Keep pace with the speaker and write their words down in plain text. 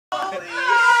Holy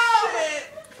shit!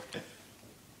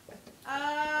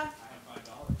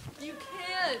 You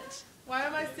can't. Why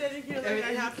am I standing here like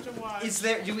I have to watch? Is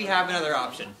there? Do we have another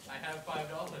option? I have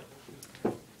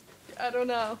 $5. I don't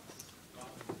know.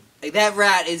 Like, that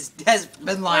rat has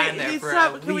been lying there for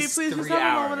at Can we least please 3 just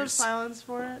have a moment of hours. silence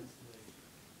for it?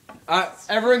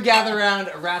 Everyone gather around.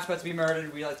 A rat's about to be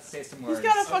murdered. We like to say some words. He's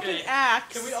got a fucking Okay.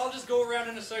 axe. Can we all just go around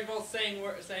in a circle saying?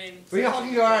 We all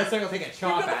can go around in a circle, take a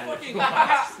chop You got a at it. fucking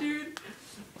axe, dude.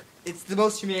 It's the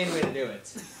most humane way to do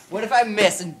it. What if I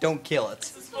miss and don't kill it?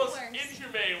 It's the most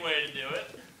inhumane way to do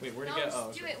it. Wait, where'd it No, go? just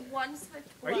Oh, do it once with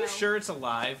are you sure it's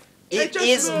alive? It just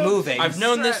is moved. moving. I've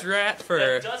known this rat for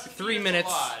That 3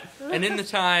 minutes, and in the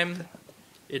time,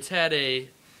 it's had a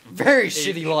Very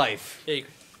shitty life.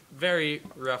 very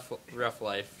rough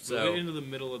life. So So into the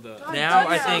middle of the. now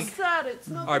I That's think so sad. It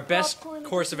smells our like best popcorn.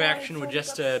 course of It's action would so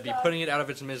just stuck. be putting it out of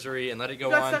its misery and let it go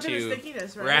Got on stuck in to its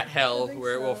stickiness, right? rat I hell, think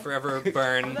where it will so. forever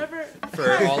burn Never...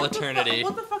 for all eternity.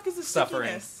 What the fuck is the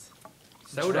Suffering. stickiness?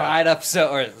 soda. Dried up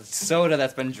soda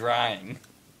that's been drying.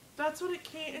 That's what it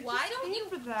can't. It Why just don't came you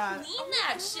for that? clean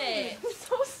that shit? It's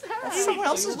so sad. That's someone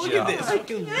else's Look job. at this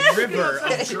fucking river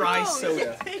of dry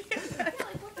soda.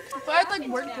 If I had like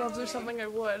work gloves or something, I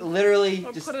would. Literally,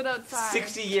 Or just put it outside.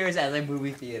 60 years as a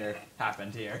movie theater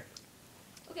happened here.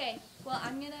 Okay, well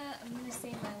I'm gonna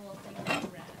say my little thing about the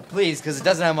rat. Please, because it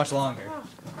doesn't have much longer. Oh,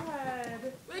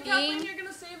 God. Wait, Kathleen, you're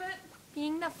gonna save it?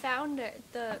 Being the founder,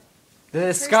 the The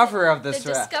discoverer of this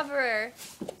the rat. discoverer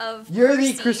of You're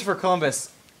Percy, the Christopher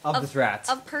Columbus of this rat.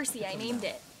 of Percy. I named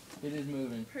it. It is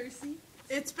moving. Percy.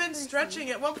 It's been stretching.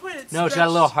 At one point, No, it's got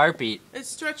a little heartbeat. It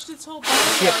stretched its whole body.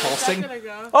 See it out a pulsing? second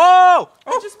ago. Oh!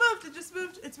 It just moved. It just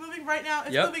moved. It's moving right now.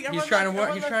 It's Yep, moving. he's Everyone trying to look, wa-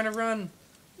 everyone he's look. trying to run.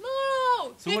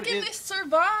 No! So It what can is- they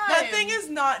survive? That thing is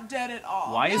not dead at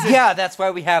all. Why is it? Yeah, that's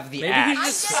why we have the Maybe axe.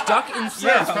 he's just stuck in Yeah, it's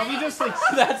soda. probably just like.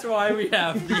 That's why we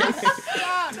have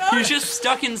the. He's just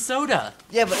stuck in soda.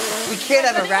 Yeah, but we can't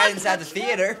have a rat inside the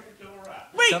theater.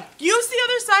 Wait, use the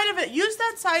other side of it. Use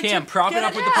that side Cam, to prop it get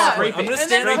up with the out. popcorn. I'm gonna And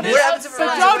stand then on put it this. What happens if it But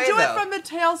runs don't away, do it though? from the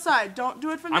tail side. Don't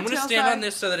do it from the I'm tail gonna side. stand on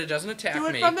this so that it doesn't attack Do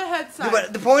it me. from the head No, side.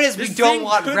 but the point is, we This don't thing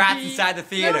want could rats be- inside the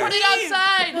theater. Put it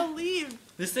outside. They'll leave.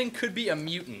 This thing could be a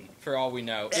mutant for all we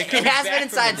know. It could be has back been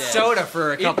from the inside dead. soda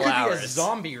for a It couple could be a hours.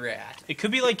 zombie rat. It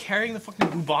could be like carrying the fucking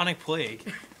bubonic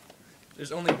plague.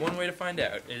 There's only one way to find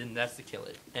out, and that's to kill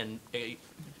it and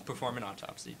perform an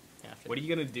autopsy. After. What are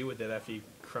you gonna do with it after you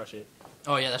crush it?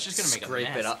 Oh yeah, that's just gonna make Scrape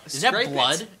a mess. it up. Is that Scrape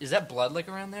blood? it. Is that blood like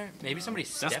around there? Maybe somebody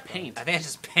That's stepped paint. I think it's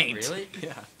just paint. On it. Really?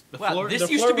 Yeah. The Wow, floor, this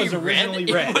the used floor to be was red.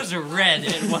 originally red. It was red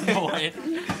at one point.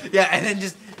 Yeah, and then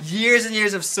just years and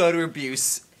years of soda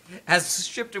abuse has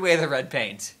stripped away the red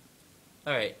paint.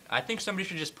 All right, I think somebody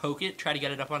should just poke it, try to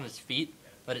get it up on its feet,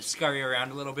 let it scurry around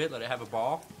a little bit, let it have a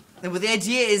ball. But the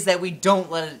idea is that we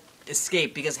don't let it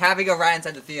escape, because having a rat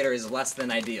inside the theater is less than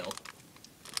ideal.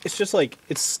 It's just like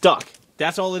it's stuck.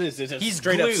 That's all it is. It's just He's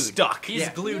straight glued. up stuck. He's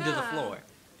Yeah. glued to the Yeah. floor.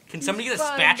 Can somebody get a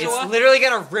fun. spatula? It's literally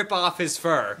gonna rip off his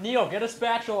fur. Neil, get a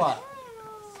spatula.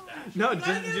 No, Gotta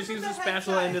get it just from use the the head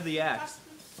spatula side. into the axe.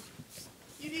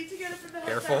 You need to get it from the head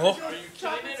Careful. side. Are you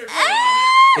killing it or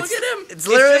It's, Look at him. It's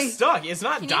literally. It's just stuck. It's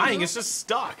not Can you dying. move? It's just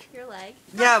stuck. Your leg.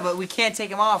 Yeah, but we can't take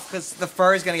him off because the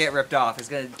fur is gonna get ripped off. It's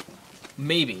gonna.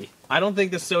 Maybe. I don't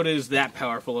think the soda is that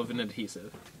powerful of an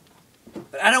adhesive.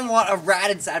 But I don't want a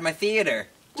rat inside my theater.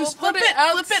 Just We'll flip put it,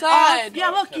 it flip it outside. off. Yeah,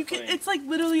 Oh, look, you can. Kathleen. It's like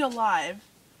literally alive.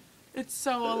 It's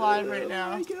so alive right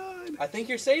now. God. I think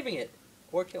you're saving it.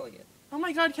 Or killing it. Oh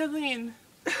my God, Kathleen.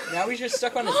 Now he's just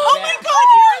stuck on his Oh back. my God,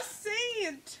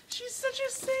 you're a saint. She's such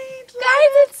a saint.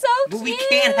 Guys, it's so But cute. we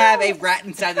can't have a rat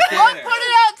inside the Put theater.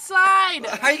 it outside.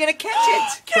 How are you gonna catch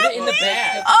it? Put it in the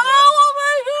bag. Oh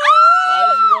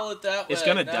Why did you roll it that way? It's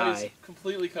gonna Now die. He's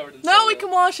completely covered in my god. Now soda. we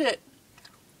can wash it.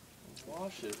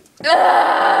 wash it.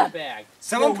 Ah! Bag.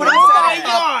 Someone put Oh it my inside.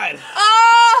 God!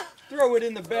 Ah! Throw it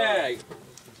in the bag.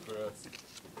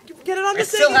 Get it on I the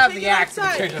still thing, have take the it axe if it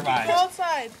outside. changes your mind. Go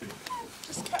outside.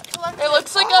 Just collect It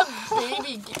looks like a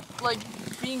baby, like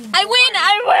being. I win!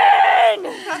 I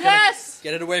win! Yes.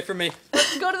 Get it away from me.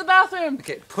 Let's go to the bathroom.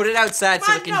 Okay, put it outside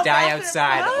so it can die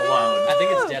outside alone. I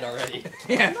think it's dead already.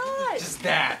 Yeah, Not. just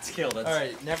that killed it. All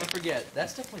right, never forget.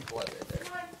 That's definitely blood right there.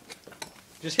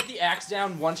 Just hit the axe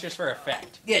down once, just for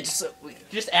effect. Yeah, just so we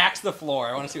Just axe the floor.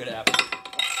 I want to see what happens.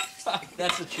 Fuck,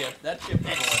 that's a chip. That chip the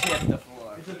floor. hit the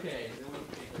floor. It's okay.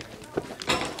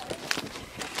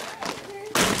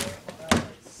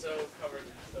 So covered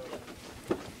in soda.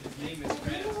 His name is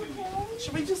Ratatouille.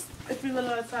 Should we just, if we let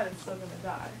it outside, it's still gonna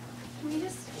die. Can we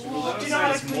just Well, Do you know how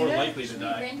to it's clean more it? likely to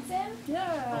die. rinse him?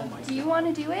 Yeah. Oh my Do you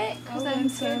want to do it? Because I'll I'm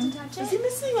rinse scared him. to touch Is he it.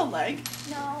 missing a leg?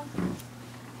 No.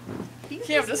 He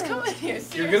Cam, just come in here.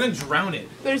 You're gonna drown it.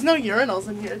 There's no urinals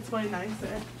in here. It's way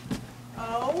nicer.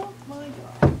 Oh my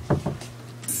god.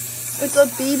 It's a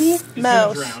baby It's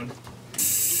mouse. gonna drown.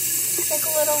 It's like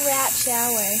a little rat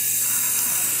shower.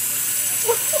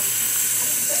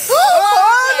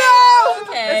 Oh no!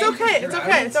 Okay. It's okay. It's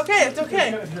okay. It's okay. It's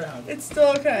okay. It's still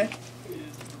okay.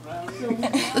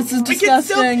 This is We can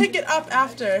still disgusting. pick it up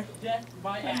after.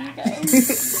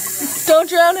 Don't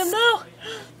drown him, no.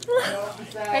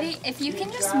 Ready? If you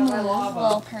can just move,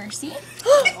 little Percy.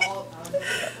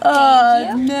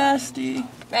 Nasty.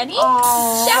 Ready?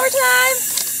 Aw. Shower time.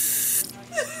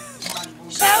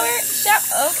 Shower.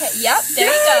 Okay. Yep.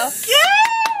 There you go.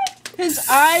 His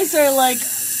eyes are like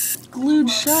glued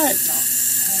shut.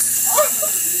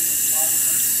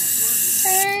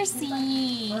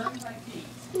 Percy.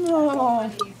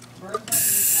 Oh.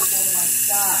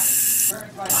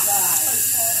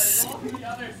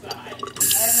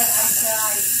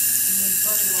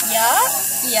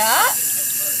 Yup.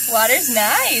 Water's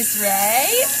nice,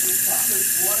 right?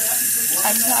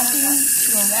 I'm talking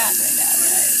to a rat right now,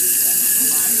 right?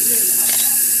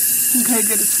 Okay,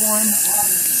 good, it's warm.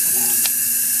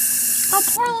 Oh,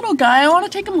 poor little guy. I want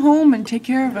to take him home and take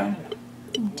care of him.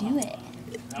 Do it.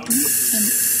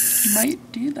 I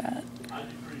might do that.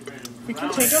 We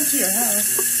can take him to your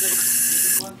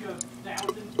house.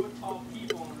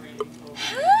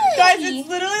 Hi. Guys, it's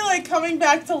literally like coming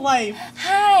back to life.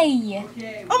 Hi.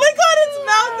 Oh my god, its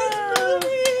mouth is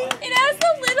moving! It has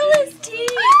the littlest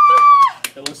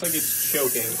teeth. It looks like it's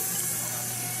choking.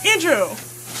 Andrew!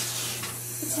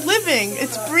 It's living.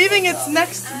 It's breathing its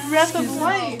next breath of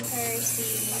life.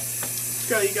 Percy.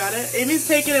 Girl, you got it? Amy's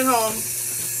taking it home.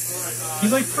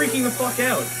 He's like freaking the fuck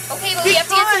out. Okay, but we have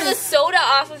to get some of the soda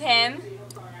off of him.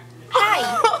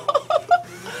 Hi.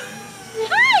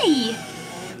 Hi.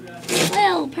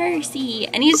 Little Percy.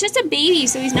 And he's just a baby,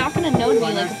 so he's not going to know to be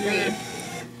like a prude.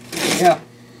 Yeah.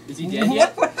 Is he dead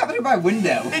yet? What happened to my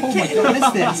window? It Oh my came god, what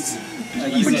is this?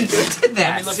 He's What dead. did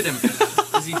that? Look at him.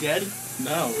 Is he dead?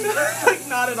 No. Like,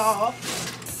 not at all.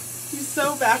 He's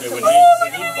so back to When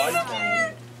life. he bites on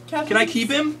you. Can I keep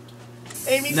him?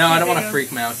 Amy's No, I don't want keeping to him. freak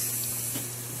him out.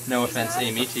 No offense,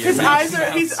 Amy, to your His mouse.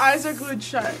 his eyes are glued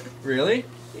shut. Really?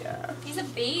 Yeah. He's a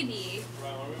baby.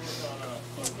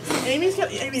 Amy,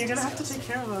 you're gonna have to take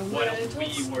care of him. Why don't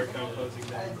we work on closing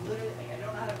that?